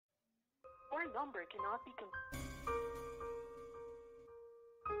Or number cannot be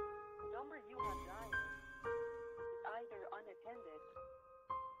number you have dialed is either unattended.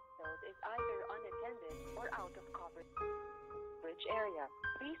 Is either unattended or out of coverage area.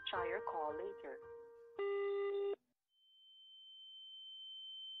 Please try your call later.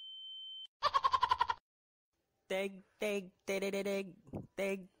 Tag tag tag tag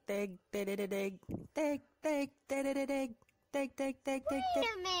tag tag tag tag tag tag tag tag. Wait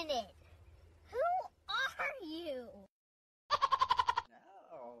a minute. Who are you?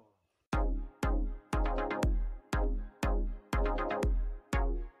 No.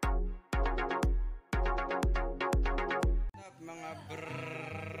 Up mga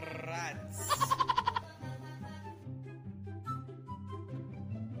brats.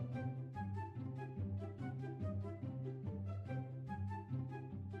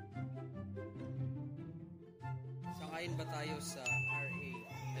 Sangayon ba tayo sa RA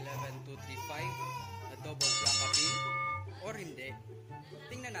 11235 na Doble Plaka bill or hindi?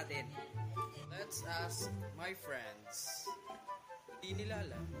 Tingnan natin. Let's ask my friends. Hindi nila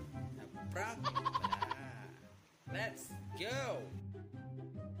alam na prank pala. Let's go!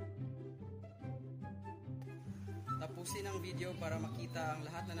 Tapusin ang video para makita ang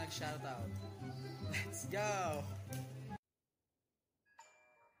lahat na nag-shoutout. Let's go!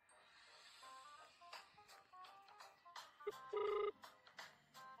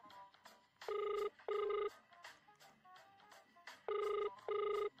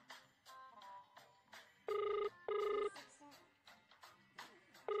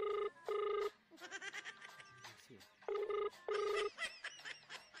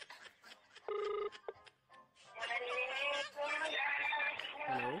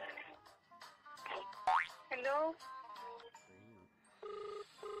 Hello? Hello?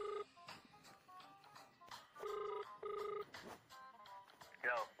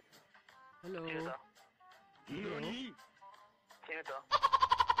 Hello. Hello? Sino to? Hello? Sino to?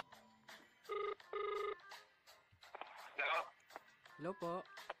 Hello? Hello po.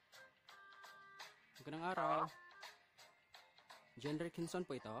 Magandang araw. John Rickinson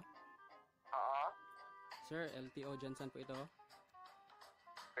po ito. Oo. Sir, LTO Johnson po ito.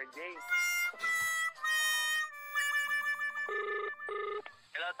 Sir Jay.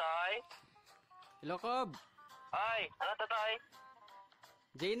 Hello, Toy. Hello, Cob. Ay, ano to, Toy?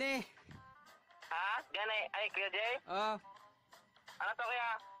 Jane. Ha? Gani? Ay, Kuya Jay? Ano to, Kuya?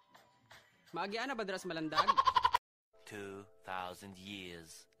 Maagian na ba dras malandag? 2,000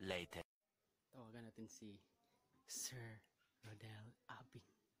 years later. Tawagan natin si Sir Rodel Abing.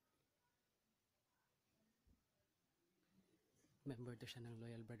 Member to siya ng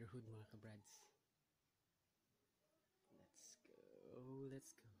Loyal Brotherhood, mga kabrads. Let's go,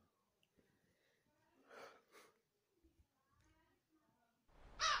 let's go.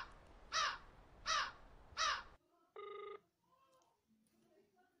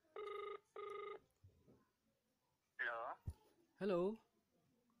 Hello? Hello.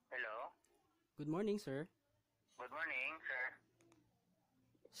 Hello? Good morning, sir. Good morning, sir.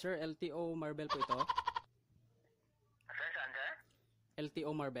 Sir, LTO Marvel po ito. Sir, saan, sir? LTO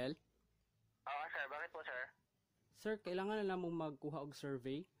Marvel. Oo, sir. Bakit po, sir? Sir, kailangan na lang mong magkuha og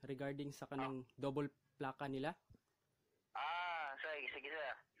survey regarding sa kanang double plaka nila. Sige,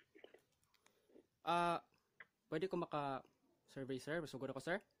 sir. Pwede ko maka-survey, sir? Masugod ako,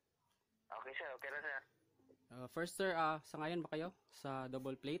 sir? Okay, sir. Okay na, sir. First, sir, sa ngayon ba kayo sa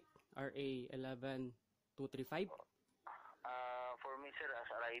double plate RA 11235? For me, sir, as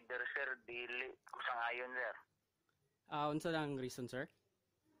a rider, sir, dili ko sangayon, sir. Unsa lang reason, sir?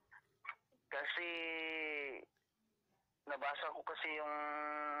 Kasi nabasa ko kasi yung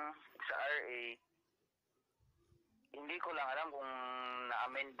sa RA, hindi ko lang alam kung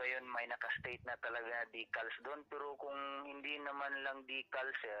na-amend ba yun, may naka-state na talaga decals doon. Pero kung hindi naman lang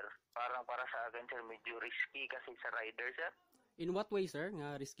decals, sir, parang para sa akin, sir, medyo risky kasi sa rider, sir. In what way, sir,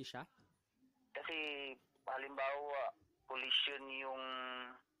 nga risky siya? Kasi halimbawa, collision yung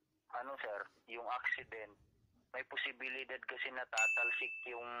sir, yung accident. May posibilidad kasi na tatalsik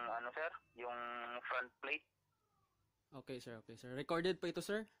yung sir, yung front plate. Okay, sir. Okay, sir. Recorded po ito,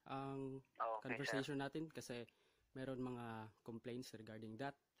 sir, ang Okay, conversation natin kasi meron mga complaints regarding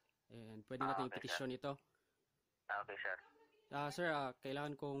that. And pwede natin okay, i-petition ito. Okay, sir. Sir,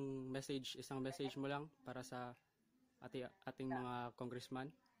 kailangan kong isang message mo lang para sa ating mga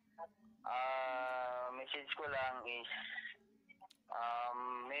congressman. Message ko lang is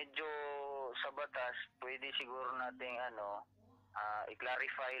medyo sa batas pwede siguro nating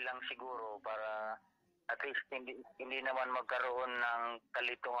i-clarify lang siguro para at least hindi naman magkaroon ng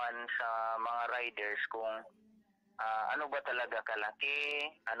kalituhan sa mga riders kung ano ba talaga kalaki,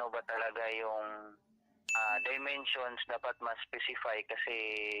 ano ba talaga yung dimensions, dapat ma-specify kasi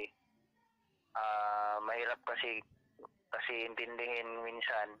mahirap kasi intindihin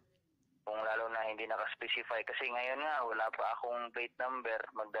minsan kung lalo na hindi naka-specify. Kasi ngayon nga, wala pa akong plate number.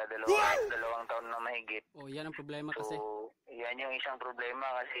 Magdadalawang taon na mahigit. Oh, yan ang problema kasi. So, yan yung isang problema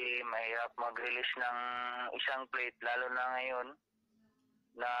kasi mahirap mag-release ng isang plate, lalo na ngayon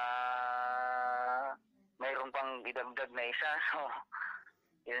na mayroon pang idagdag na isa. So,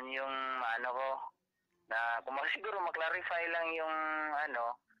 yun yung ko na kung siguro maklarify lang yung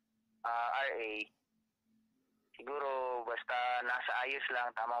RA. Siguro basta nasa ayos lang,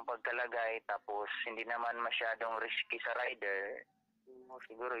 tamang pagkalagay, tapos hindi naman masyadong risky sa rider.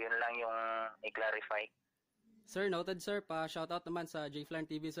 Siguro yun lang yung i-clarify. Sir, noted sir. Pa-shoutout naman sa J-Flarn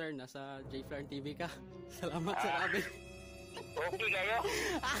TV sir. Nasa J-Flarn TV ka. Salamat sir Abing. Okay kayo?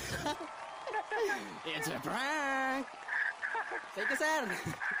 It's a prank! Thank you sir.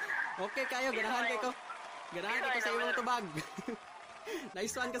 Okay kayo, ganahan kayo ko. Ganahan kayo sa iyong tubag.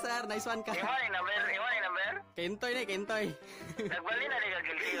 Nice one ka sir, nice one ka. Iwan number? Kentoy na, kentoy. Nagbali na di ka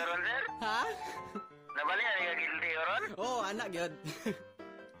guilty oron, sir? Ha? Nabali na di ka guilty oron? Oo, anak, good.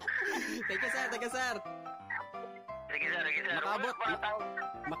 Thank you sir. Sige sir. Makaabot.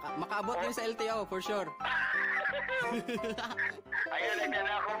 Makaabot yun sa LTO, for sure. Ayun,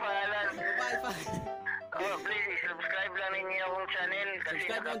 nagdala akong pangalan. Bye. Oh, please, subscribe lang ninyo akong channel. Kasi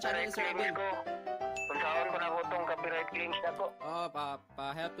Subscribe lang channel, Sir Abing. ko. Kung saan ko na po itong copyright claims na po. Oh,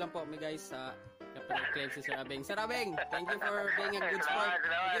 pa-help lang po mi guys sa copyright claim si Sir Abing. Sir Abing, thank you for being a good sport.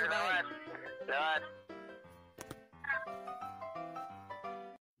 Thank you, bye. Salamat.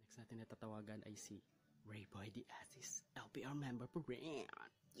 Next natin na tatawagan ay si Rayboy the Asis, LPR member po rin.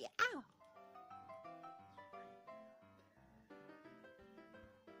 Yeah!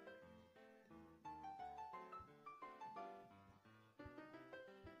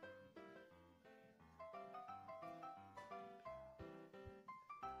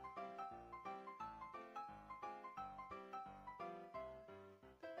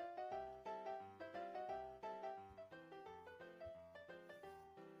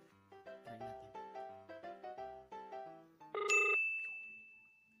 Try natin.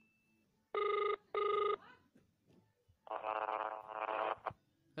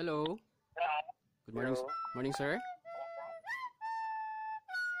 Hello. Good morning. Hello. Morning, sir.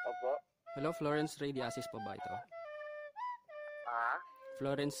 Opo. Hello, Florence Ray Diasis po ba ito?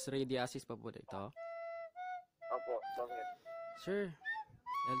 Florence Ray Diasis po ito? Opo, bakit? Sir,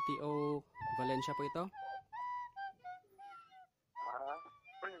 LTO Valencia po ito?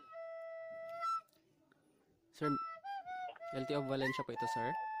 Sir, LTO Valencia po ito,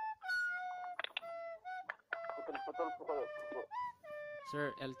 sir? Putol po kayo. Sir,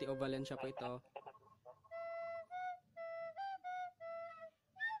 LTO Valencia po ito.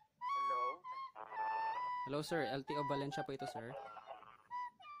 Hello? Hello, sir. LTO Valencia po ito, sir.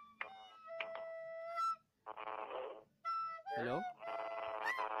 Hello?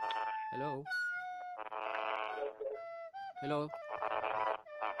 Hello? Hello?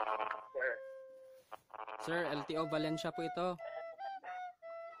 Sir. Sir, LTO Valencia po ito.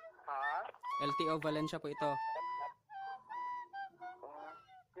 LTO Valencia po ito.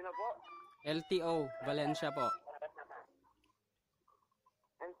 Sino po? LTO Valencia po.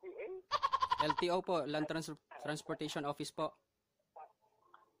 NCA? LTO po, Land Transportation Office po.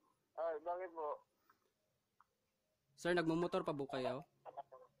 Bakit po? Sir, nagmumotor pa po kayo?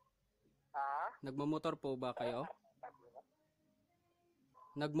 Nagmumotor po ba kayo?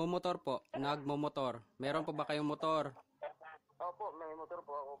 Nagmumotor po. Nagmumotor. Meron po ba kayong motor? Opo, may motor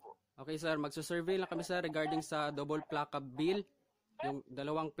po ako po. Okay, sir. Magsusurvey lang kami, sir, regarding sa double plaka bill. Yung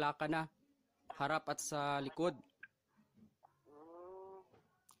dalawang plaka na. Harap at sa likod.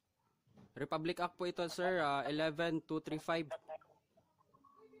 Republic Act po ito, sir. 11235.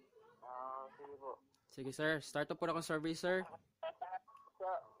 Sige po. Sige, sir. Start po na akong survey, sir.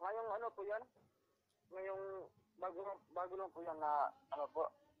 Ngayong ano po yan? Ngayong bago lang po yan na po,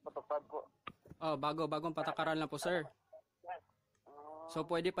 patupad po. Oh, bagong patakaran lang po, sir. So,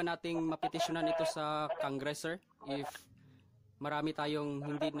 pwede pa nating mapetisyonan ito sa Congress, sir, if marami tayong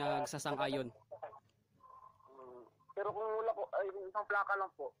hindi nagsasang-ayon. Pero kung wala po, ay isang plaka lang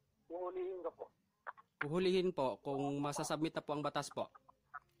po, huhulihin ka po. Uhulihin po kung masasubmit na po ang batas po.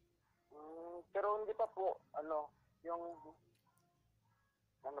 Pero hindi pa po, yung,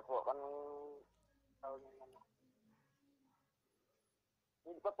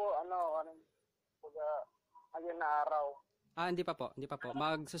 hindi pa po, ayun na araw. Hindi pa po.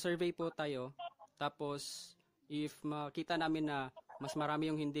 Magsa-survey po tayo. Tapos, if makita namin na mas marami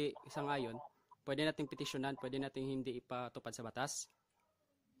yung hindi isang-ayon, pwede nating petisyonan, pwede nating hindi ipatupad sa batas.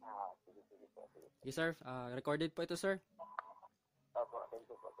 Sige po. Yes, sir. Recorded po ito, sir. Opo, thank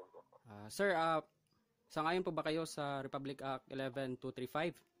you po. Sir, sangayon po ba kayo sa Republic Act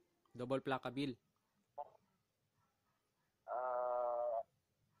 11235, Doble Plaka Bill?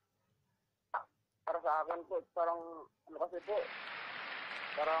 Para sa akin po, parang, kasi po,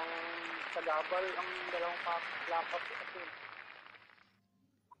 parang sagabal ang dalawang plakat po kasi.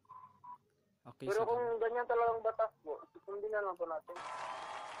 Okay, Pero sir. kung ganyan talagang batas po, sundin na lang po natin.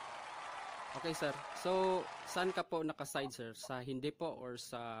 Okay, sir. So, saan ka po nakaside, sir? Sa hindi po or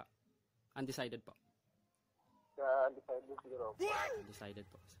sa undecided po? Sa decided siguro. Undecided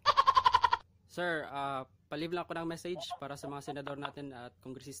po. Sir, palive lang ako ng message para sa mga senador natin at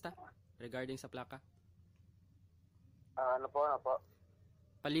kongresista regarding sa plaka. Ano po?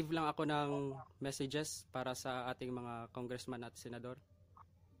 Palive lang ako ng messages para sa ating mga congressman at senador.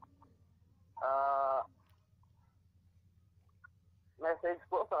 Message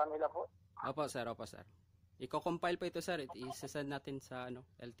po sa kanila po. Opo, sir. Iko-compile po ito, sir. I-send natin sa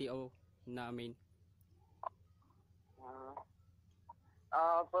LTO namin.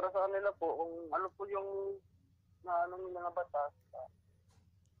 Para sa kanila po, kung ano po yung mga batas,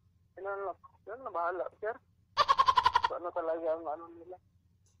 yun na bahala, sir. So, ano talaga ang nila.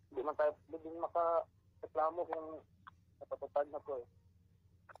 Hindi man tayo pwedeng maka-reklamo kung napatupad na po eh.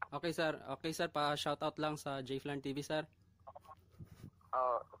 Okay, sir. Pa-shoutout lang sa J-Flarn TV, sir.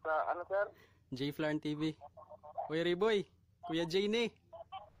 Sa ano, sir? J-Flarn TV. Kuya Rayboy. Kuya Janie.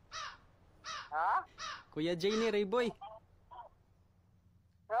 Ha? Kuya Janie, Rayboy.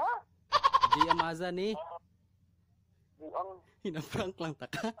 Ha? Jay Amazan eh. Buang. Ginaprank lang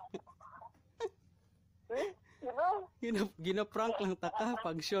taka. Sino? Ginaprank lang taka.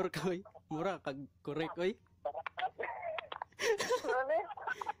 Pag sure ka, oy. Mura, kag correct, oy. Ano eh?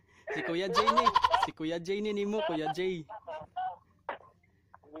 Si Kuya Janie ni mo, Kuya Jay.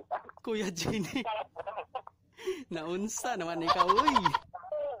 Kuya Janie. Naunsa naman ikaw, uy.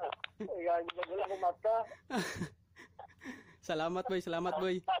 Ay, wala akong mata. Salamat,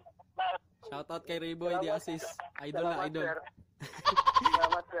 boy. Shoutout kay Rayboy, the assist. Idol na, idol.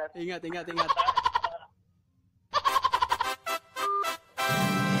 Salamat, sir. Ingat.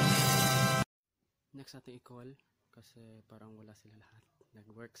 Next natin i-call kasi parang wala sila lahat.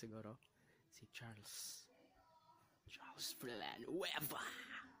 Nag-work siguro si Charles Villanueva.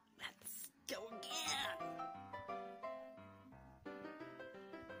 Let's go again.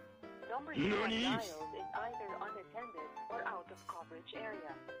 Number you have dialed is either unattended or out of coverage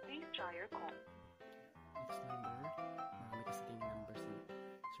area. Please try your call. Next number. Marami kasi ting number si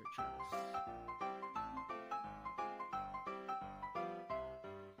Sir Charles.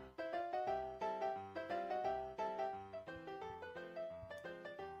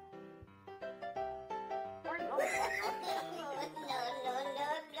 Or no, not dialed.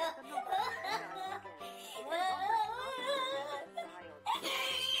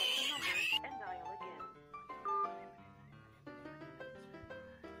 And dial again.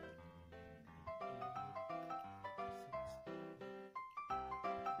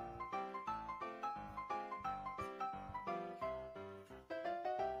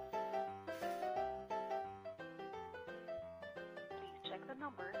 Please check the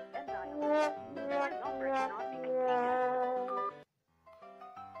number and dial again. Your number cannot be completed.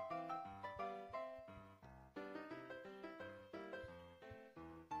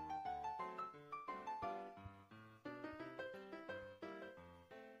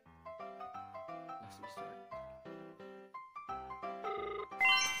 Let's restart.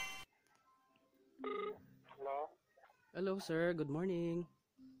 Hello, sir. Good morning.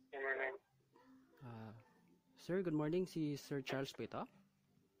 Sir, good morning. Si Sir Charles po ito?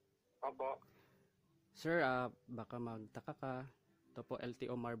 Opo. Sir, baka magtaka ka. Ito po,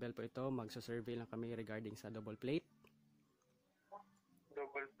 LTO Marvel po ito. Magsasurvey lang kami regarding sa double plate.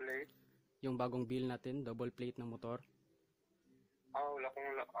 Double plate? Yung bagong bill natin, double plate ng motor. Wala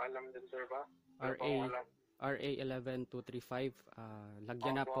kong alam din, sir ba? RA 11235.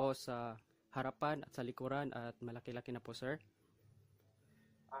 Lagyan na po sa harapan at sa likuran at malaki-laki na po, sir.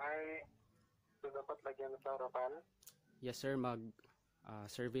 So dapat lagyan sa harapan? Yes, sir.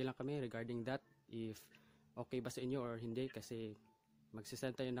 Survey lang kami regarding that. If okay ba sa inyo or hindi kasi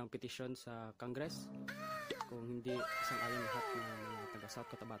magsisend tayo ng petition sa Congress kung hindi isang-ayon lahat ng mga taga-South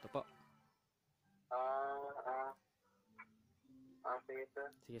Cotabato po. Sige, sir.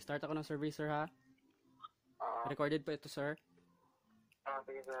 Sige, start ako ng survey, sir, ha? Recorded po ito, sir.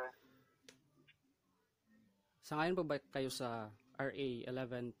 Sige, sir. Sangayon po ba kayo sa RA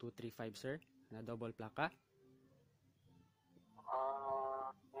 11235, sir? Na double plaka?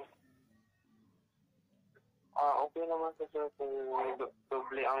 naman sa sir kung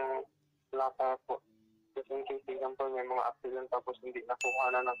doble ang plaka po. Kasi in case example may mga accident tapos hindi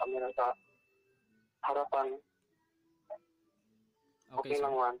nakuha na ng camera sa harapan. Okay sir.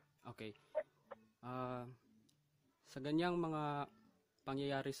 lang man. Okay. Sa ganyang mga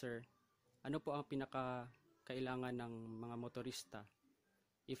pangyayari, sir, ano po ang pinaka-kailangan ng mga motorista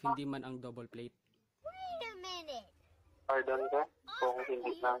if hindi man ang double plate? Wait a minute. Pardon ka? Kung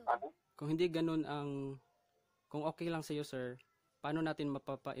hindi na ano? Kung hindi ganun kung okay lang sa iyo, sir, paano natin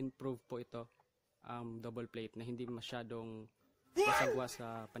mapapa-improve po ito, double plate na hindi masyadong masagwa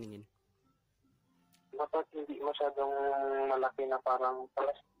sa paningin? Dapat hindi masyadong malaki na parang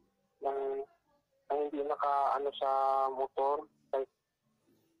talas ng hindi naka sa motor. Like,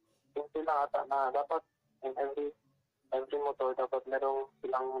 yung sila ata na dapat in every motor dapat merong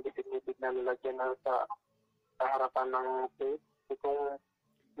silang designated na lalagyan na sa harapan ng plate. Kung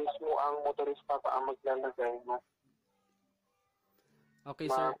mismo ang motorista pa ang maglalagay mo. Okay,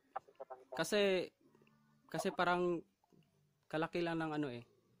 sir. Kasi parang kalaki lang ng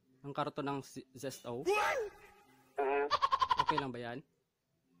ang karton ng Zesto. Okay lang ba yan?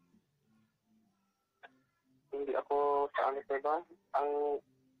 Hindi ako sa ba? Ang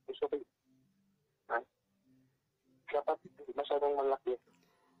gusto ko dapat masyadong malaki.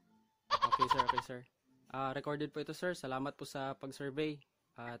 Okay, sir. Recorded po ito, sir. Salamat po sa pag-survey.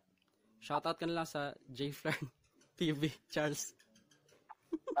 At shoutout ka na lang sa JFlern TV, Charles.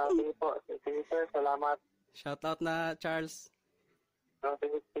 Sige po. Sige, sir. Salamat. Shoutout na, Charles.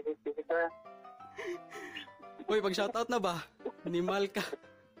 Sige, sir. Uy, pag-shoutout na ba? Nimal ka.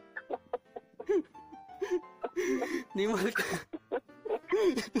 Nimal ka.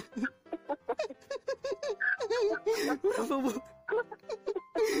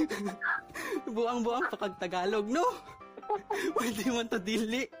 Buang-buang pakag Tagalog, no? Pwede man to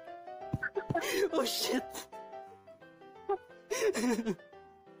dili. Oh, shit.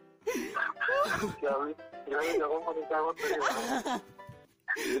 Grabe ako magkakamot na rin.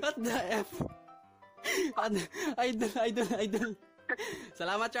 What the F? Idol.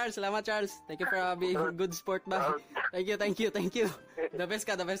 Salamat, Charles. Thank you for being good sport ba? Thank you. The best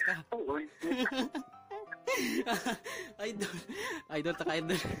ka.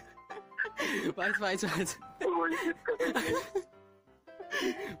 Idol. Fights.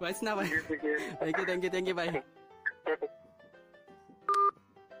 Fights na ba? Thank you, bye.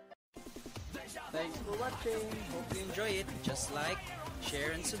 Thanks for watching. Hope you enjoy it. Just like,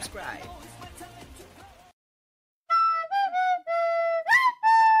 share, and subscribe.